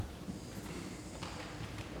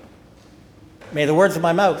May the words of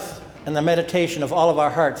my mouth and the meditation of all of our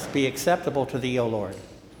hearts be acceptable to thee, O Lord,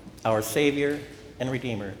 our Savior and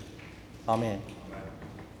Redeemer. Amen.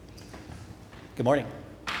 Good morning.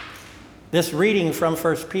 This reading from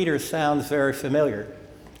 1 Peter sounds very familiar.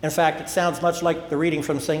 In fact, it sounds much like the reading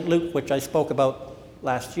from St. Luke, which I spoke about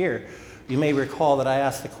last year. You may recall that I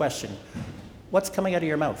asked the question, what's coming out of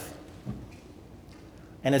your mouth?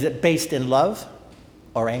 And is it based in love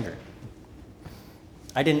or anger?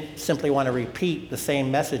 I didn't simply want to repeat the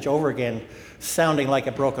same message over again, sounding like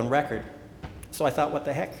a broken record. So I thought, what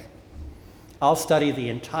the heck? I'll study the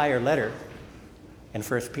entire letter in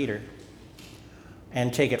 1 Peter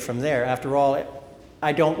and take it from there. After all,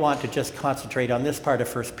 I don't want to just concentrate on this part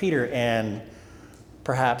of 1 Peter and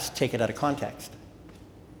perhaps take it out of context.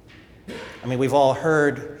 I mean, we've all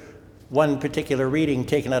heard one particular reading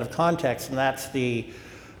taken out of context, and that's the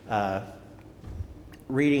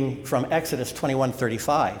reading from Exodus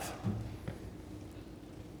 21:35.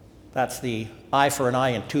 That's the eye for an eye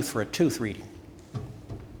and tooth for a tooth reading.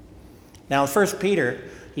 Now in 1 Peter,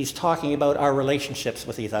 he's talking about our relationships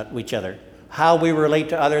with each other, how we relate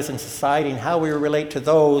to others in society and how we relate to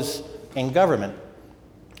those in government,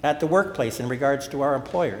 at the workplace in regards to our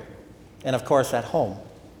employer, and of course at home,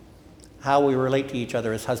 how we relate to each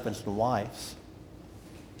other as husbands and wives.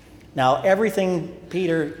 Now everything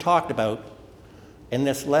Peter talked about in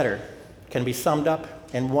this letter can be summed up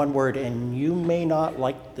in one word, and you may not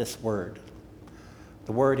like this word.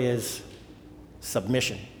 The word is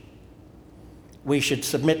submission. We should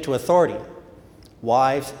submit to authority.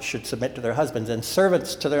 Wives should submit to their husbands, and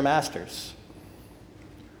servants to their masters.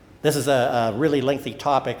 This is a really lengthy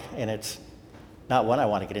topic, and it's not one I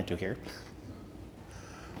want to get into here.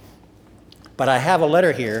 But I have a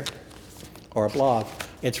letter here, or a blog.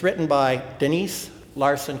 It's written by Denise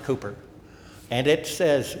Larson Cooper. And it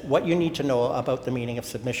says what you need to know about the meaning of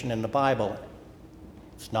submission in the Bible.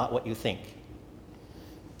 It's not what you think.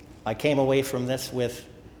 I came away from this with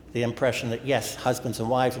the impression that, yes, husbands and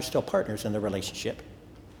wives are still partners in the relationship.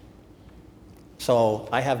 So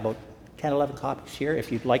I have about 10, 11 copies here.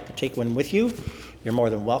 If you'd like to take one with you, you're more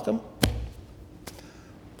than welcome.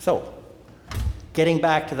 So, getting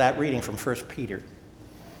back to that reading from 1 Peter.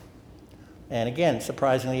 And again,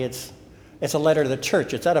 surprisingly, it's a letter to the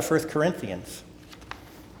church. It's out of 1 Corinthians.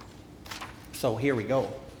 So here we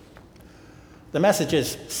go. The message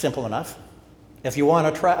is simple enough. If you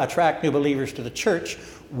want to attract new believers to the church,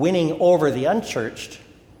 winning over the unchurched,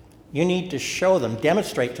 you need to show them,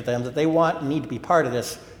 demonstrate to them that they want and need to be part of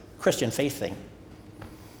this Christian faith thing.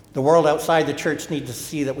 The world outside the church needs to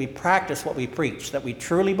see that we practice what we preach, that we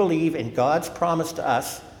truly believe in God's promise to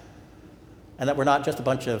us, and that we're not just a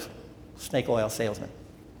bunch of snake oil salesmen.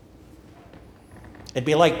 It'd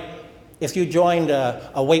be like if you joined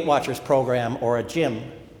a Weight Watchers program or a gym,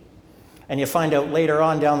 and you find out later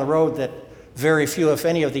on down the road that very few, if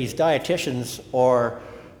any, of these dietitians or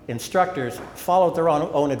instructors followed their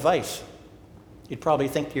own advice. You'd probably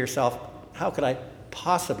think to yourself, how could I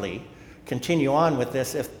possibly continue on with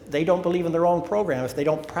this if they don't believe in their own program, if they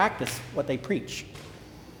don't practice what they preach?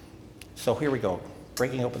 So here we go,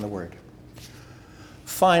 breaking open the word.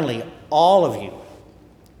 Finally, all of you,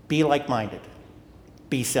 be like-minded.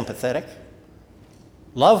 Be sympathetic,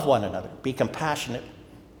 love one another, be compassionate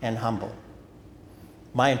and humble.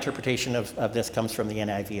 My interpretation of this comes from the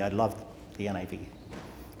NIV. I love the NIV.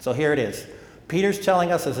 So here it is. Peter's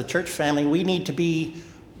telling us as a church family we need to be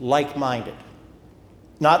like-minded.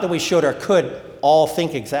 Not that we should or could all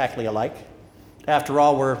think exactly alike. After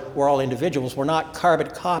all, we're all individuals. We're not carbon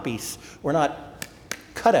copies. We're not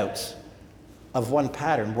cutouts of one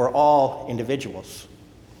pattern. We're all individuals.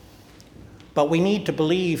 But we need to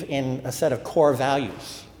believe in a set of core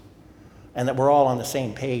values and that we're all on the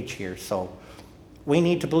same page here. So we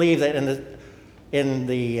need to believe that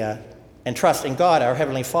and trust in God, our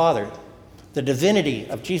Heavenly Father, the divinity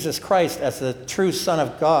of Jesus Christ as the true Son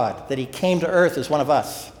of God, that he came to earth as one of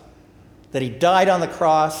us, that he died on the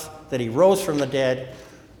cross, that he rose from the dead,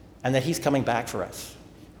 and that he's coming back for us.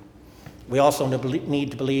 We also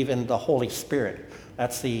need to believe in the Holy Spirit.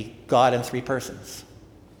 That's the God in three persons.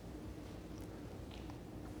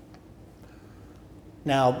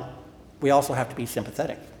 Now, we also have to be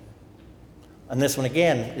sympathetic. And this one,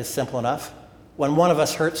 again, is simple enough. When one of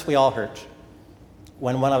us hurts, we all hurt.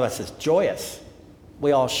 When one of us is joyous,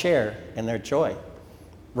 we all share in their joy.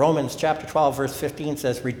 Romans chapter 12, verse 15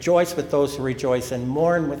 says, rejoice with those who rejoice and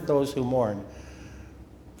mourn with those who mourn.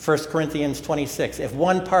 1 Corinthians 26, if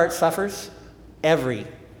one part suffers, every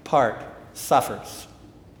part suffers.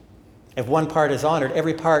 If one part is honored,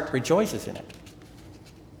 every part rejoices in it.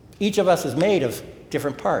 Each of us is made of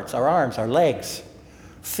different parts, our arms, our legs,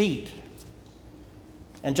 feet.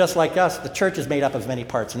 And just like us, the church is made up of many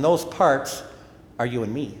parts, and those parts are you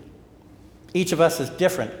and me. Each of us is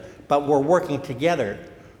different, but we're working together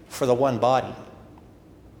for the one body.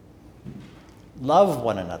 Love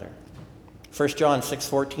one another. 1 John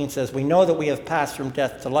 6:14 says, "We know that we have passed from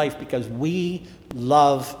death to life because we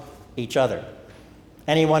love each other.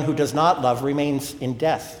 Anyone who does not love remains in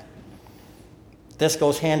death." This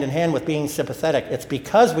goes hand in hand with being sympathetic. It's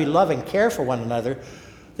because we love and care for one another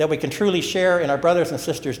that we can truly share in our brothers and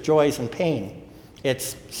sisters' joys and pain.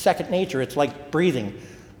 It's second nature. It's like breathing.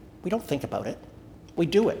 We don't think about it. We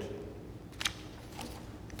do it.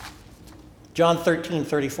 John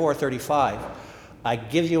 13:34-35. "I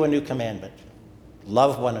give you a new commandment.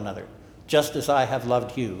 Love one another. Just as I have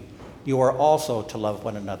loved you, you are also to love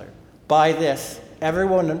one another. By this,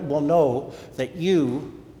 everyone will know that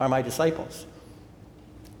you are my disciples,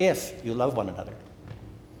 if you love one another."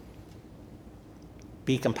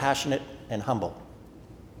 Be compassionate and humble.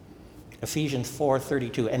 Ephesians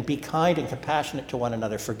 4:32. "And be kind and compassionate to one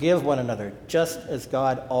another. Forgive one another, just as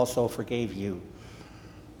God also forgave you."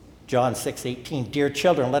 John 6:18. "Dear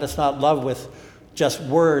children, let us not love with just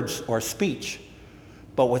words or speech,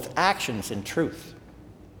 but with actions in truth."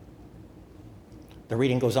 The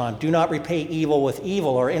reading goes on. "Do not repay evil with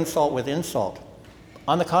evil or insult with insult.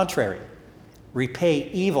 On the contrary, repay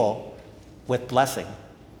evil with blessing,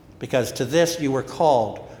 because to this you were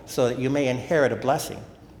called, so that you may inherit a blessing."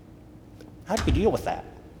 How do you deal with that?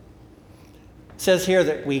 It says here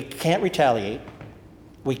that we can't retaliate,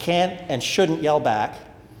 we can't and shouldn't yell back,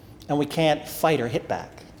 and we can't fight or hit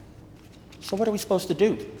back. So what are we supposed to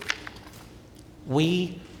do?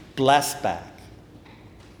 We bless back.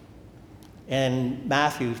 In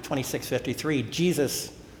Matthew 26:53, Jesus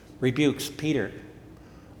rebukes Peter,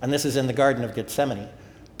 and this is in the Garden of Gethsemane.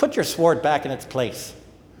 "Put your sword back in its place,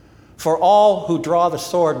 for all who draw the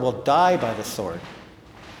sword will die by the sword."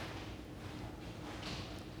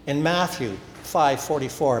 In Matthew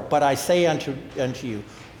 5:44, "But I say unto you,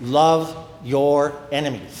 love your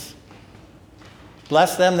enemies.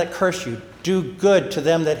 Bless them that curse you. Do good to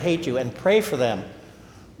them that hate you, and pray for them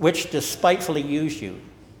which despitefully use you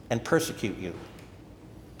and persecute you."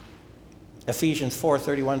 Ephesians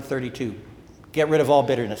 4:31-32, "Get rid of all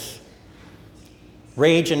bitterness,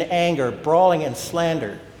 rage and anger, brawling and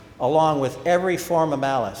slander, along with every form of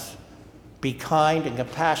malice. Be kind and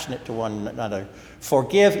compassionate to one another.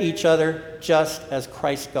 Forgive each other just as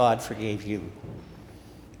Christ God forgave you."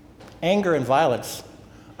 Anger and violence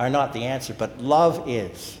are not the answer, but love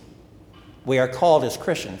is. We are called as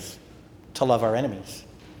Christians to love our enemies.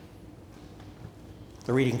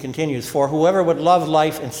 The reading continues, "For whoever would love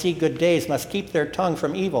life and see good days must keep their tongue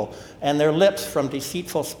from evil and their lips from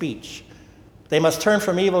deceitful speech. They must turn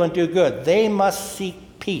from evil and do good. They must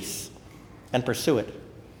seek peace and pursue it.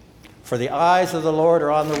 For the eyes of the Lord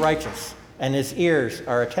are on the righteous, and his ears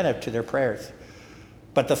are attentive to their prayers.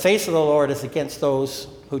 But the face of the Lord is against those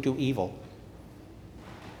who do evil."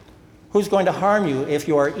 Who's going to harm you if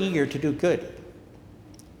you are eager to do good?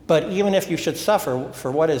 But even if you should suffer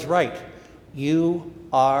for what is right, you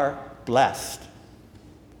are blessed.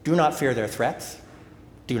 Do not fear their threats.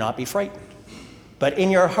 Do not be frightened. But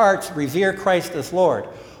in your hearts, revere Christ as Lord.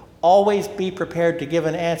 Always be prepared to give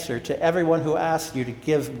an answer to everyone who asks you to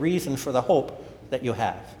give reason for the hope that you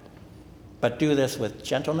have. But do this with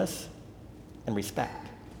gentleness and respect.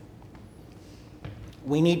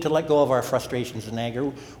 We need to let go of our frustrations and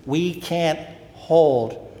anger. We can't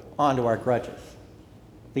hold on to our grudges.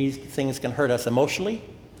 These things can hurt us emotionally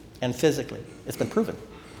and physically. It's been proven.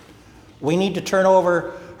 We need to turn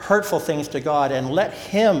over hurtful things to God and let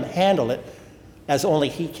him handle it as only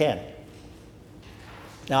he can.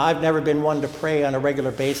 Now, I've never been one to pray on a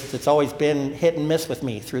regular basis. It's always been hit and miss with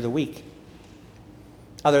me through the week,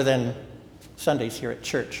 other than Sundays here at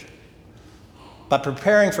church. But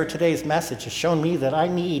preparing for today's message has shown me that I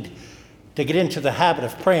need to get into the habit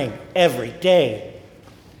of praying every day,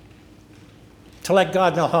 to let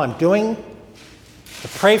God know how I'm doing, to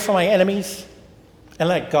pray for my enemies, and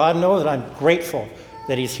let God know that I'm grateful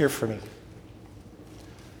that he's here for me.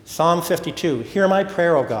 Psalm 52, "Hear my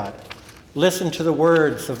prayer, O God. Listen to the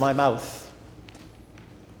words of my mouth."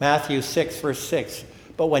 Matthew 6:6,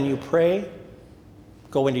 "But when you pray,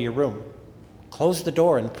 go into your room, close the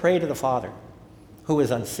door, and pray to the Father who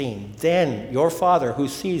is unseen. Then your Father who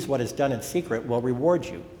sees what is done in secret will reward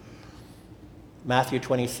you." Matthew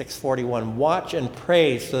 26:41, "Watch and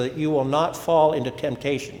pray so that you will not fall into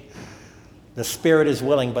temptation. The spirit is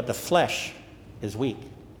willing, but the flesh is weak."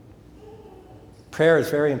 Prayer is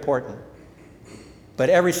very important, but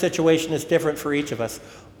every situation is different for each of us.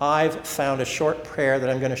 I've found a short prayer that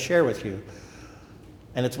I'm going to share with you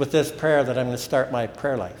And it's with this prayer that I'm going to start my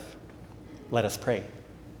prayer life. Let us pray.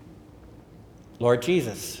 Lord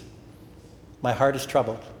Jesus, my heart is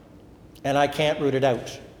troubled, and I can't root it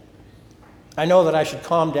out. I know that I should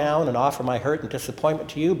calm down and offer my hurt and disappointment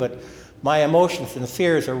to you, but my emotions and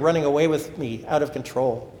fears are running away with me out of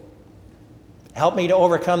control. Help me to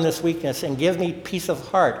overcome this weakness and give me peace of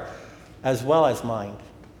heart as well as mind.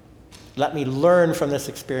 Let me learn from this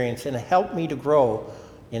experience and help me to grow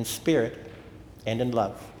in spirit and in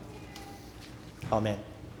love. Amen.